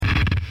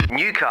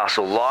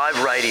Newcastle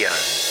Live Radio.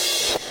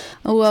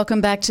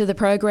 Welcome back to the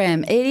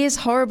program. It is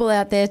horrible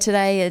out there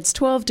today. It's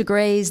 12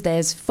 degrees,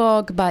 there's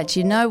fog, but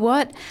you know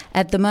what?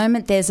 At the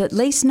moment, there's at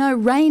least no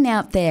rain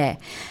out there.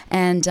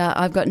 And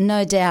I've got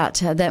no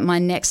doubt that my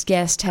next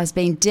guest has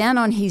been down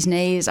on his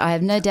knees. I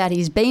have no doubt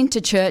he's been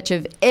to church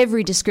of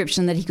every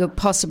description that he could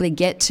possibly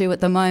get to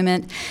at the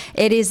moment.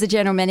 It is the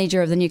General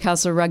Manager of the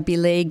Newcastle Rugby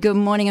League. Good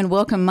morning and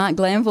welcome, Marc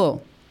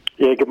Glanville.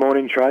 Yeah, good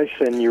morning, Trace.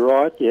 And you're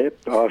right, yep,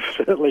 I'm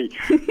certainly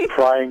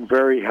praying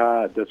very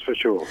hard, that's for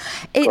sure.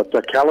 Got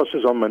the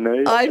calluses on my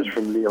knees just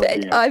from the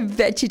idea. I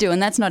bet you do, and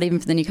that's not even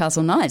for the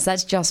Newcastle Knights,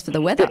 that's just for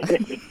the weather. That's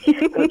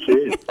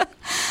it.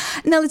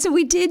 Now, listen,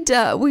 we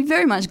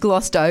very much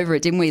glossed over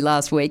it, didn't we,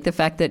 last week? The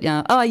fact that,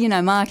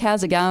 Marc,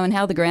 how's it going?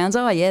 How are the grounds?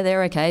 Oh, yeah,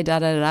 they're okay,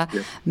 da-da-da-da.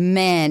 Yep.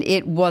 Man,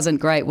 it wasn't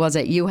great, was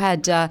it? You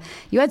had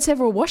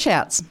several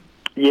washouts.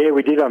 Yeah,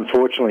 we did,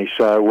 unfortunately.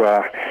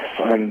 So,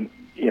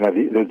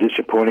 the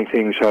disappointing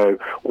thing, so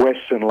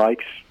Western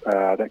Lakes,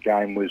 that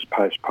game was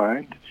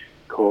postponed,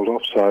 called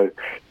off, so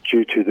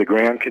due to the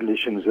ground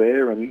conditions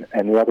there, and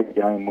the other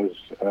game was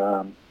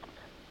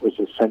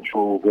the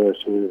Central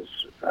versus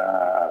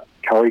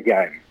Curry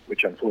game,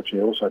 which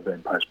unfortunately also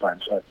been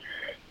postponed. So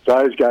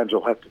those games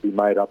will have to be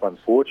made up,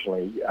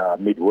 unfortunately,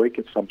 midweek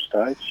at some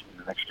stage in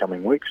the next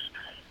coming weeks,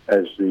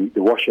 as the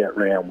washout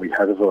round we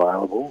have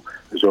available,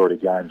 there's already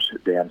games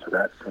set down to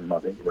that from, I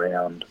think,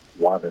 round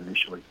 1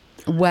 initially.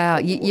 Wow,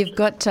 you've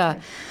got...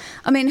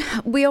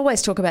 we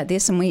always talk about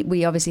this, and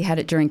we obviously had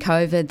it during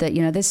COVID, that,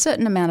 there's a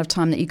certain amount of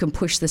time that you can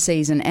push the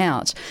season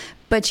out.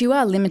 But you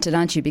are limited,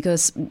 aren't you?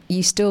 Because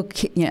you still,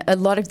 a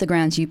lot of the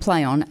grounds you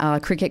play on are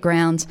cricket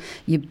grounds.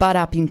 You butt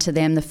up into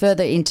them. The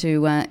further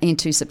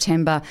into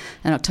September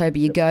and October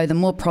you go, the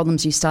more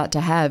problems you start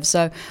to have.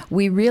 So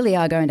we really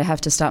are going to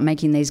have to start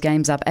making these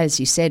games up, as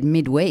you said,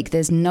 midweek.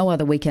 There's no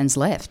other weekends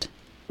left.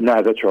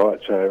 No, that's right.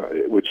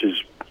 So, which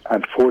is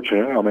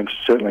unfortunate.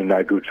 Certainly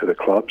no good for the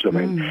clubs.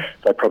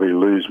 They probably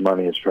lose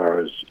money as far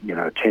as,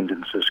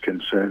 attendance is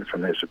concerned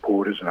from their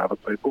supporters and other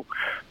people.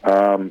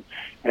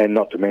 And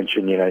not to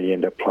mention, you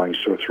end up playing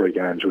 2 or 3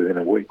 games within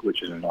a week,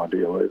 which isn't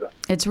ideal either.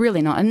 It's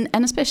really not. And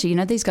especially,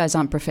 these guys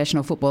aren't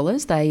professional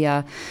footballers. They,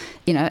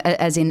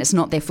 as in it's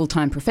not their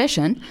full-time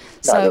profession.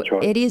 So no, that's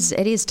right. It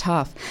is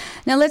tough.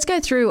 Now, let's go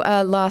through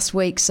last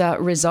week's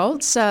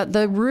results.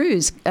 The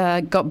Roos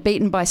got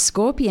beaten by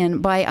Scorpion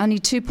by only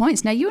 2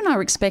 points. Now, you and I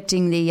were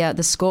expecting the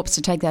Scorps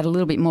to take that a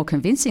little bit more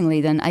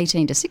convincingly than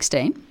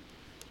 18-16.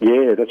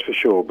 Yeah, that's for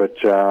sure. But,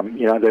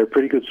 they're a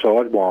pretty good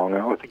side, Wong.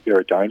 I think they're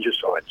a danger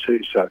side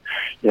too. So,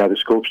 the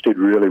Scorps did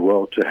really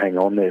well to hang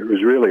on there. It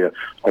was really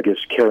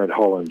Karen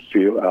Holland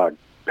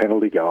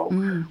penalty goal,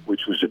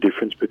 which was the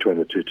difference between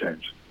the two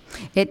teams.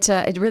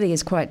 It really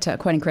is quite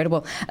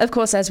incredible. Of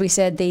course, as we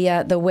said,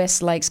 the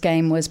West Lakes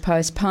game was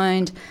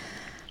postponed.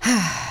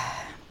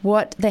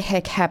 What the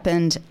heck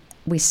happened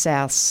with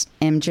Souths,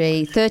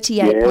 MG?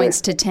 38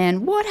 points to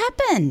 10. What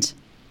happened?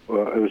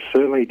 Well, it was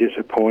certainly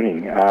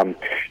disappointing.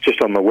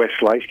 Just on the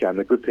West Lakes game,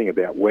 the good thing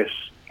about West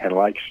and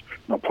Lakes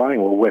not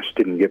playing, well, West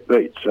didn't get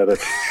beat, so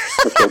that's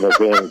an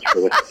advantage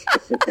for them.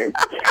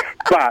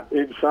 But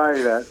in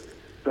saying that,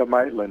 the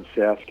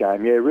Maitland-South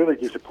game, really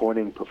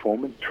disappointing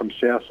performance from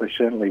South. They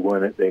certainly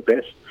weren't at their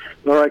best.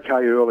 They're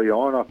okay early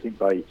on. I think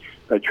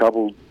they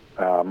troubled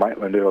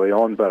Maitland early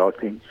on, but I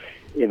think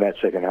in that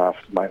second half,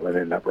 Maitland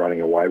ended up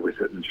running away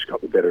with it and just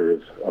got the better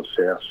of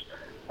South.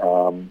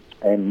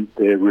 And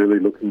they're really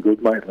looking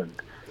good, Maitland.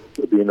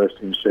 It'll be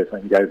interesting to see if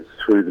they can go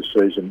through the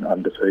season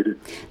undefeated.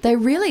 They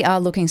really are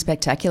looking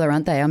spectacular,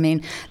 aren't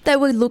they? They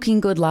were looking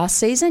good last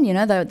season.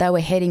 They were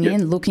heading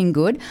in looking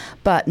good.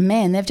 But,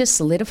 man, they've just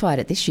solidified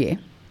it this year.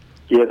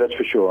 Yeah, that's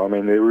for sure.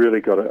 They've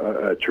really got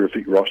a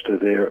terrific roster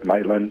there at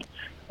Maitland.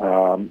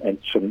 And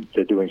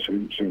they're doing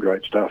some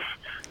great stuff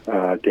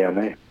down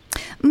there.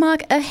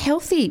 Marc, a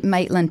healthy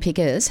Maitland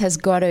Pickers has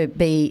got to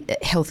be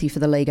healthy for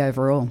the league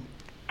overall.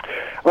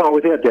 Oh,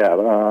 without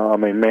doubt.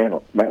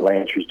 Matt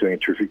Lantry's doing a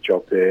terrific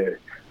job there,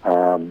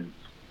 and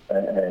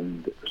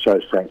so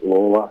is Frank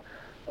Lawler.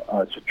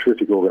 It's a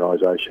terrific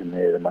organisation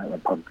there, the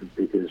Maitland Pumpkin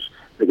Pickers.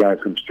 They're going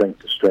from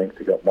strength to strength.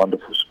 They've got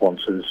wonderful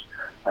sponsors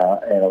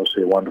and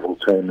obviously a wonderful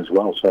team as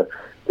well. So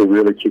they're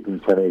really kicking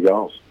plenty of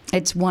goals.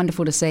 It's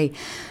wonderful to see.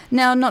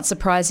 Now, not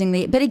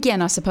surprisingly, but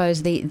again, I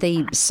suppose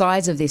the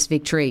size of this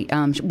victory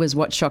was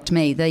what shocked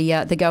me.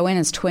 The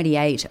Goannas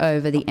 28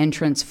 over the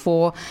Entrance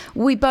 4.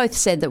 We both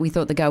said that we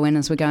thought the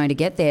Goannas were going to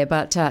get there,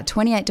 but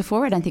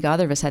 28-4, I don't think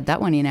either of us had that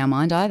one in our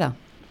mind either.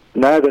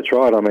 No, that's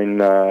right.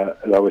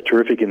 They were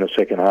terrific in the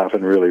second half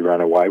and really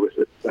ran away with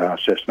it.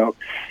 Cessnock,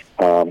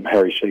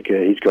 Harry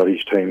Seeker, he's got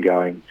his team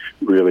going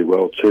really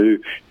well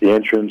too. The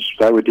Entrance,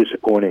 they were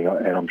disappointing,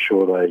 and I'm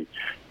sure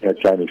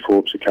Jamie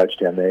Forbes, the coach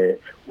down there,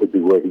 would be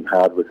working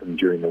hard with them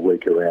during the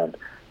week around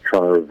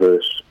trying to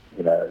reverse,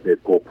 their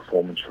poor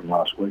performance from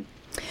last week.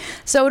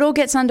 So it all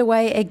gets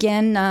underway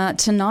again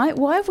tonight.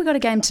 Why have we got a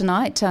game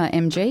tonight,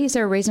 MG? Is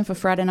there a reason for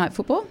Friday night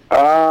football?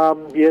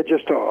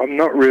 I'm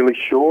not really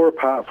sure,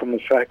 apart from the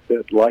fact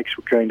that Lakes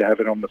were going to have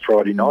it on the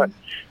Friday night.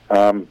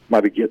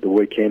 maybe get the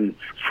weekend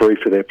free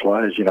for their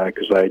players,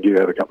 because they do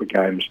have a couple of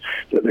games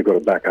that they've got to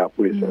back up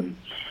with, and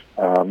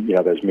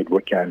those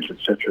midweek games,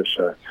 etc.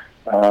 So,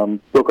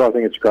 look, I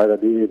think it's a great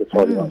idea to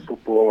Friday night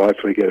football.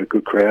 Hopefully, get a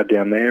good crowd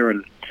down there,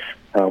 and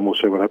we'll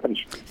see what happens.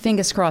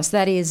 Fingers crossed.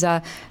 That is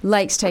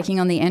Lakes taking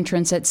on the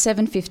Entrance at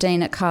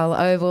 7:15 at Carl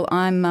Oval.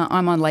 I'm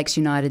on Lakes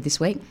United this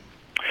week.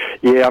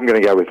 Yeah, I'm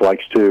going to go with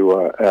Lakes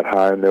too at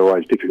home. They're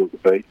always difficult to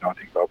beat, and I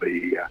think they'll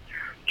be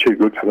too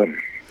good for them.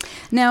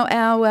 Now,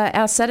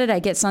 our Saturday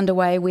gets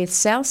underway with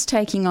South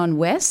taking on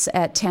West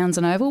at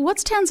Townsend Oval.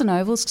 What's Townsend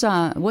Oval's,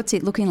 what's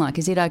it looking like?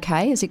 Is it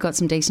okay? Has it got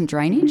some decent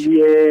drainage?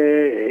 Yeah,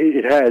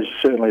 it has.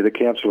 Certainly the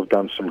council have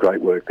done some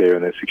great work there,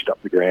 and they've fixed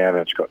up the ground,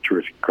 and it's got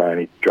terrific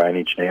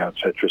drainage now,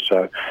 etc.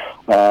 So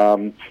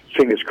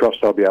fingers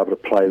crossed they'll be able to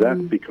play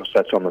that because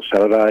that's on the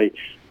Saturday,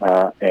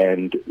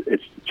 and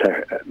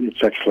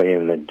it's actually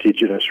an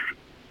Indigenous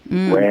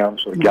round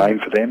sort of game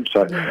for them.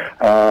 So,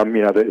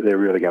 they're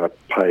really going to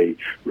pay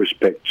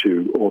respect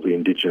to all the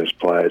Indigenous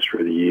players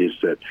through the years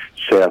that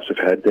South have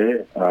had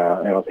there,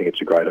 and I think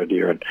it's a great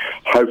idea. And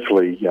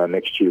hopefully,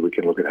 next year we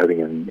can look at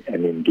having an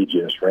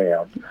Indigenous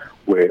round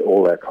where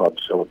all our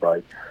clubs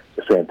celebrate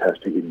the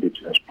fantastic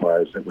Indigenous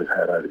players that we've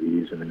had over the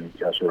years in the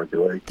Newcastle Rugby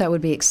League. That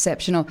would be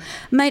exceptional.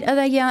 Mate, are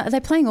they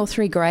playing all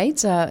three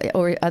grades,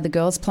 or are the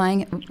girls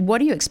playing?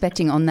 What are you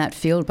expecting on that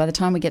field by the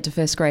time we get to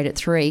first grade at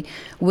 3?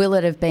 Will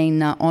it have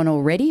been on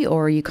already,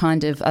 or are they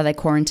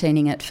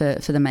quarantining it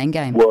for the main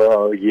game?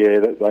 Well, yeah,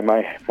 they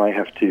may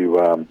have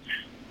to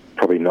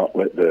probably not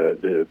let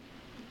the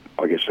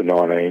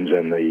 19s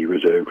and the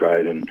reserve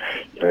grade and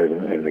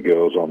the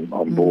girls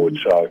on board.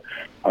 So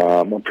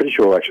I'm pretty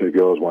sure actually the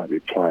girls won't be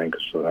playing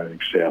because I don't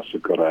think South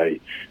have got a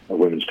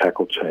women's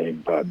tackle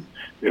team, but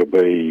it'll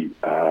be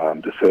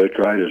the third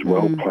grade as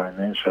well playing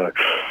there. So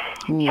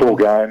 4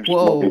 games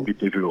might be a bit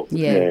difficult.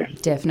 Yeah,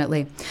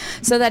 definitely.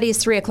 So that is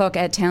 3 o'clock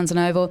at Townsend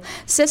Oval.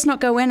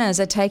 Cessnock Goannas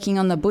are taking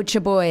on the Butcher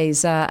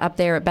Boys up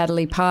there at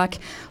Baddeley Park.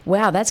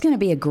 Wow, that's going to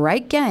be a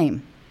great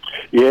game.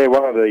 Yeah,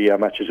 one of the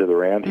matches of the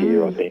round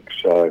here, I think.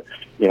 So,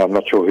 I'm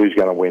not sure who's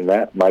going to win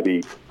that.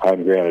 Maybe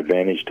home ground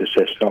advantage to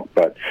Cessnock,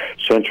 but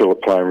Central are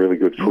playing really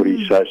good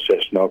footy, so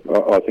Cessnock,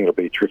 I think it'll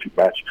be a terrific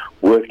match,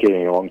 worth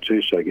getting along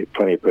to, so get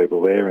plenty of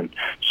people there and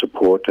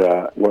support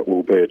what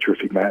will be a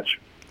terrific match.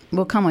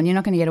 Well, come on, you're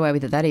not going to get away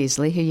with it that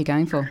easily. Who are you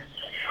going for?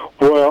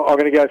 Well, I'm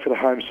going to go for the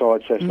home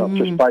side, Cessnock.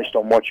 Just based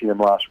on watching them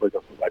last week, I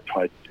thought they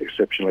played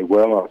exceptionally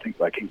well. I think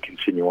they can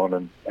continue on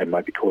and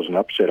maybe cause an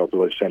upset. I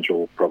believe Central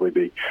will probably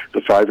be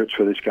the favourites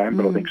for this game,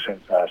 but I think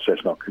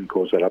Cessnock can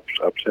cause that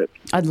upset.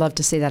 I'd love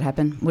to see that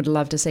happen. Would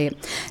love to see it.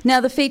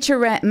 Now, the feature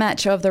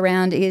match of the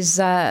round is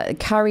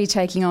Curry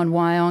taking on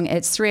Wyong.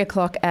 It's 3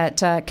 o'clock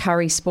at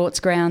Curry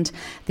Sports Ground.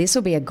 This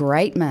will be a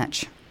great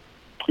match.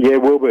 Yeah,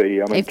 it will be.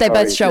 If they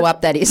both show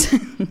up, that is.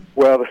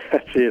 Well,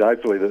 that's it.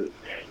 Hopefully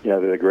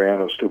the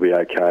ground will still be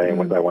okay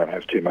and they won't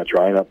have too much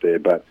rain up there.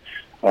 But,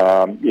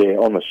 on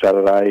the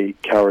Saturday,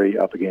 Curry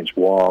up against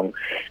Wyong.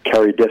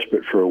 Curry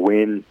desperate for a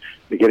win.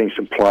 They're getting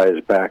some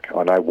players back.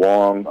 I know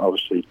Wyong,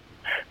 obviously,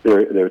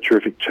 they're a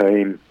terrific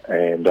team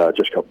and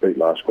just got beat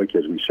last week,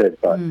 as we said.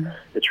 But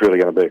it's really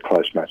going to be a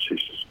close match,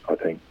 I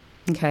think.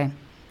 Okay.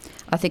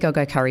 I think I'll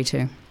go Curry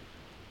too.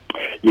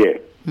 Yeah.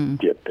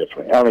 Yeah,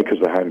 definitely. Only because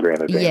the home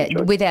ground advantage.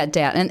 Yeah, without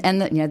doubt.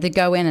 And the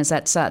go-winners,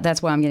 that's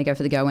why I'm going to go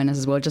for the go-winners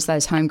as well. Just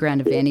those home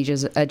ground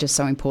advantages are just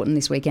so important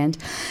this weekend.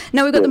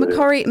 Now, we've got the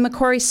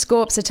Macquarie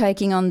Scorps are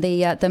taking on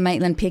the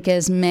Maitland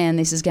Pickers. Man,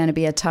 this is going to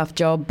be a tough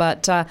job.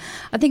 But I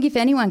think if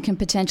anyone can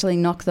potentially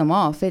knock them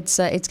off, it's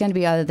going to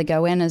be either the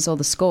go-winners or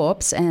the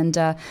Scorps. And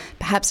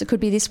perhaps it could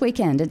be this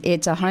weekend.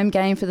 It's a home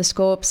game for the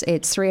Scorps.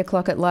 It's 3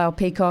 o'clock at Lyle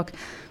Peacock.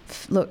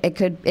 Look, it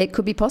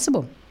could be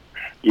possible.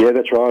 Yeah,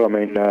 that's right. I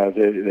mean,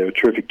 they're a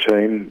terrific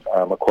team,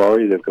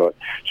 Macquarie. They've got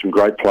some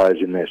great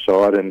players in their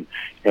side, and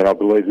I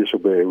believe this will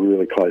be a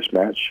really close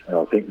match. And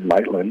I think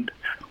Maitland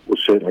will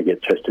certainly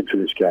get tested for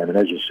this game. And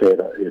as you said,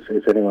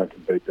 if anyone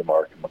can beat them, I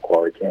reckon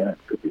Macquarie can. It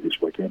could be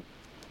this weekend.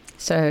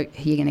 So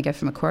you're going to go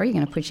for Macquarie? You're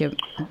going to put your...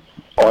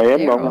 I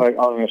am. I'm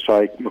going to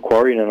say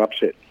Macquarie in an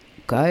upset.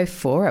 Go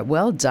for it.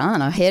 Well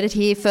done. I heard it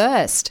here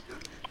first.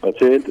 That's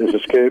it. There's a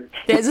scoop.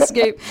 There's a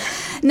scoop.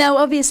 Now,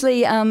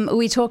 obviously,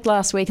 we talked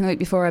last week and the week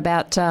before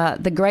about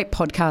the great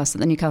podcast that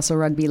the Newcastle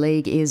Rugby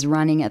League is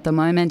running at the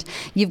moment.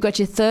 You've got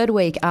your third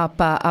week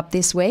up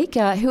this week.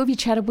 Who have you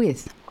chatted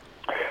with?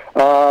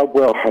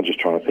 Well, I'm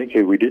just trying to think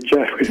who we did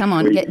chat with. Come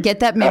on,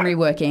 get that memory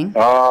working.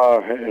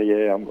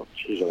 Yeah.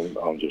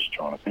 I'm just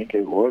trying to think who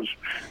it was.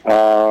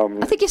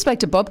 I think you spoke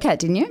to Bobcat,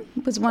 didn't you?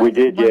 We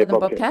did,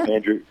 Bobcat.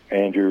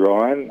 Andrew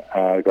Ryan,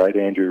 great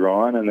Andrew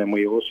Ryan, and then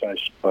we also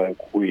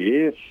spoke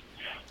with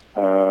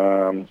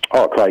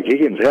Craig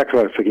Higgins. How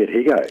could I forget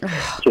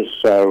Higo?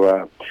 Just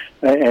so,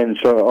 and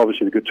so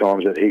obviously the good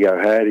times that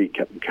Higo had. He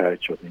captain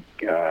coach, I think,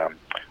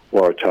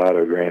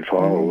 Waratah grand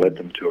final, led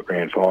them to a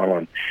grand final,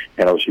 and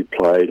obviously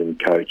played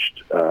and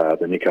coached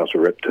the Newcastle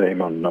rep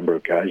team on a number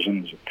of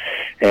occasions.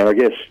 And I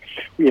guess,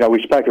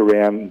 we spoke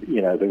around,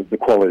 the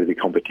quality of the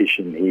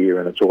competition here,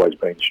 and it's always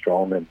been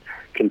strong and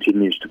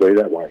continues to be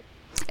that way.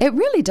 It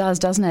really does,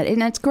 doesn't it?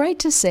 And it's great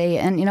to see.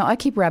 And, you know, I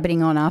keep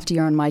rabbiting on after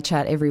you're on my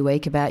chat every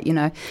week about, you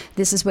know,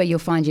 this is where you'll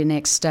find your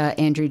next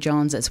Andrew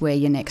Johns. It's where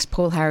your next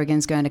Paul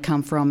Harrigan's going to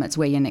come from. It's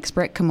where your next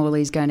Brett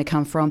Kamali's going to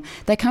come from.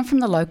 They come from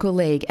the local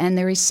league, and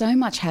there is so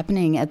much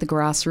happening at the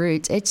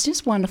grassroots. It's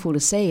just wonderful to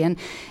see. And,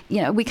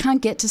 you know, we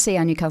can't get to see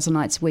our Newcastle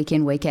Knights week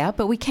in, week out,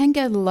 but we can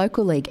go to the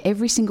local league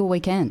every single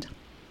weekend.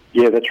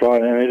 Yeah, that's right.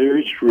 And it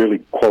is really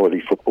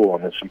quality football,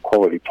 and there's some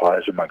quality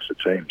players amongst the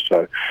team.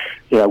 So,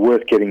 you know,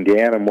 worth getting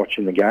down and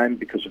watching the game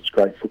because it's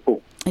great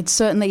football. It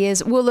certainly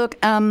is. Well, look,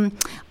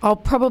 I'll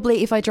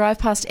probably, if I drive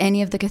past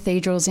any of the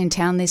cathedrals in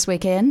town this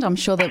weekend, I'm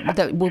sure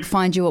that we'll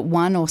find you at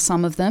one or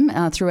some of them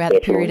throughout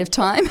the period of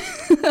time.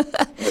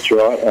 That's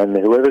right. And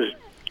whoever's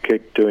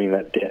keep doing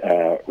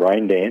that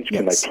rain dance,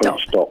 can they please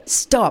stop?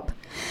 Stop.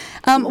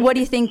 What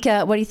do you think?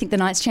 What do you think the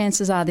Knights'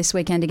 chances are this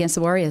weekend against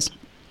the Warriors?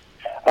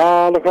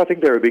 Look, I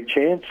think they're a big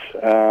chance.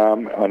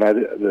 I know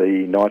that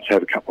the Knights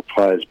have a couple of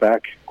players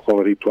back,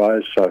 quality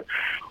players, so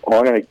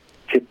I'm going to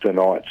tip the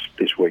Knights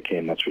this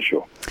weekend, that's for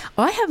sure.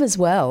 I have as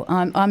well.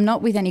 I'm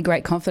not with any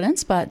great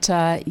confidence, but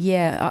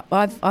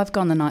I've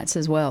gone the Knights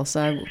as well.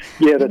 So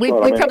yeah, that's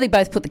right. We probably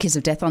both put the kiss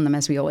of death on them,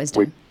 as we always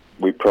do.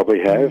 We probably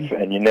have,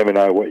 and you never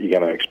know what you're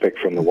going to expect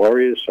from the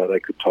Warriors, so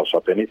they could toss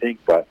up anything,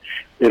 but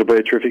it'll be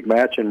a terrific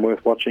match and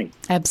worth watching.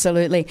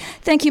 Absolutely.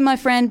 Thank you, my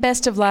friend.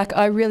 Best of luck.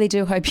 I really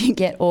do hope you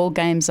get all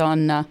games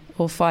on,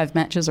 all 5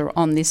 matches are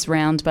on this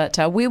round, but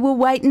we will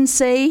wait and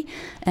see.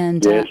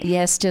 And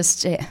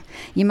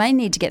you may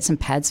need to get some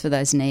pads for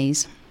those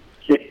knees.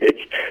 Yes,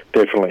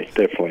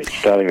 definitely.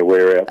 Starting to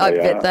wear out.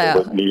 They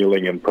are.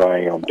 Kneeling and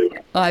praying I'm doing.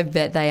 I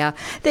bet they are.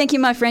 Thank you,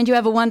 my friend. You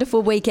have a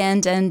wonderful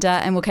weekend, and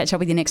we'll catch up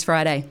with you next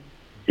Friday.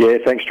 Yeah,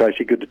 thanks,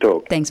 Tracy. Good to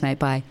talk. Thanks, mate.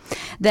 Bye.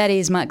 That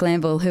is Marc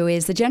Glanville, who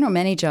is the General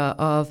Manager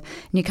of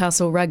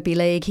Newcastle Rugby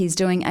League. He's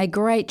doing a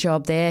great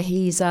job there.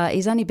 He's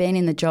only been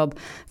in the job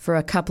for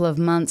a couple of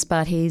months,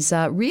 but he's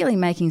really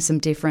making some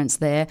difference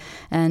there.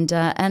 And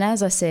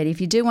as I said, if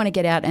you do want to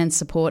get out and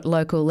support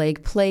local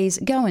league, please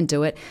go and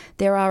do it.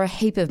 There are a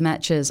heap of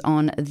matches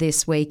on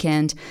this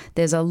weekend.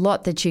 There's a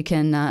lot that you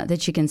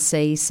can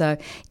see. So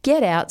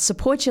get out,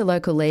 support your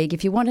local league.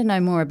 If you want to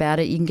know more about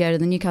it, you can go to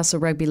the Newcastle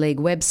Rugby League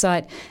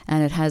website,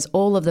 and it has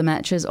all of the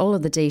matches, all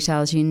of the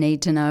details you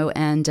need to know.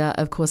 And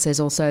of course, there's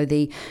also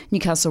the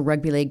Newcastle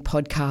Rugby League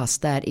podcast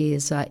that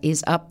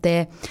is up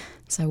there.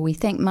 So we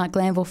thank Marc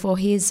Glanville for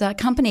his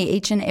company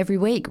each and every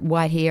week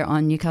right here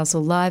on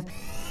Newcastle Live.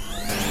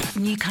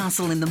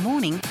 Newcastle in the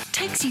Morning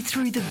takes you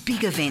through the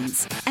big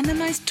events and the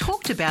most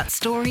talked about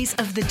stories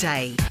of the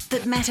day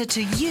that matter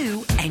to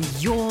you and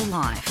your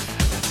life.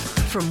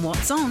 From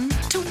what's on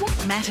to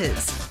what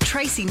matters,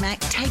 Tracy Mack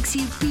takes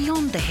you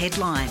beyond the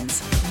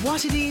headlines,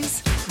 what it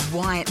is,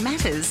 why it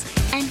matters,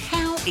 and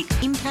how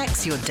it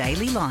impacts your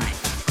daily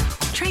life.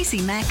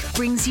 Tracy Mack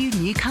brings you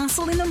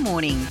Newcastle in the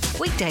Morning,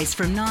 weekdays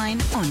from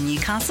 9 on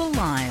Newcastle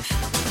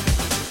Live.